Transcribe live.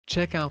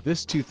Check out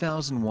this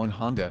 2001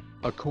 Honda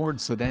Accord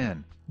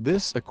sedan.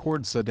 This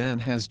Accord sedan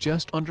has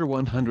just under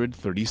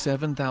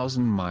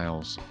 137,000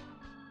 miles.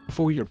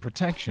 For your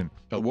protection,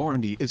 a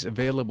warranty is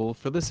available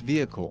for this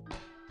vehicle.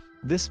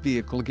 This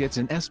vehicle gets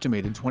an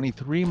estimated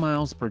 23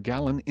 miles per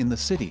gallon in the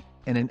city,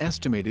 and an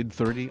estimated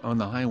 30 on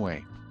the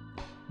highway.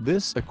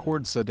 This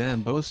Accord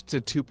sedan boasts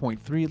a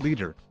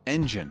 2.3-liter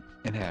engine,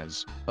 and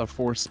has a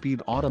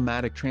 4-speed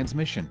automatic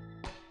transmission.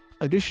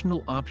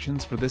 Additional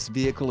options for this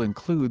vehicle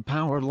include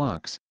power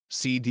locks,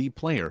 CD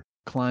player,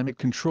 climate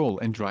control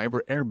and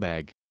driver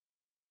airbag.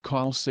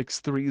 Call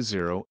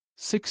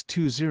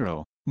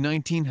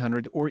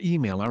 630-620-1900 or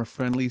email our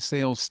friendly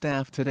sales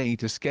staff today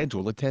to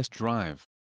schedule a test drive.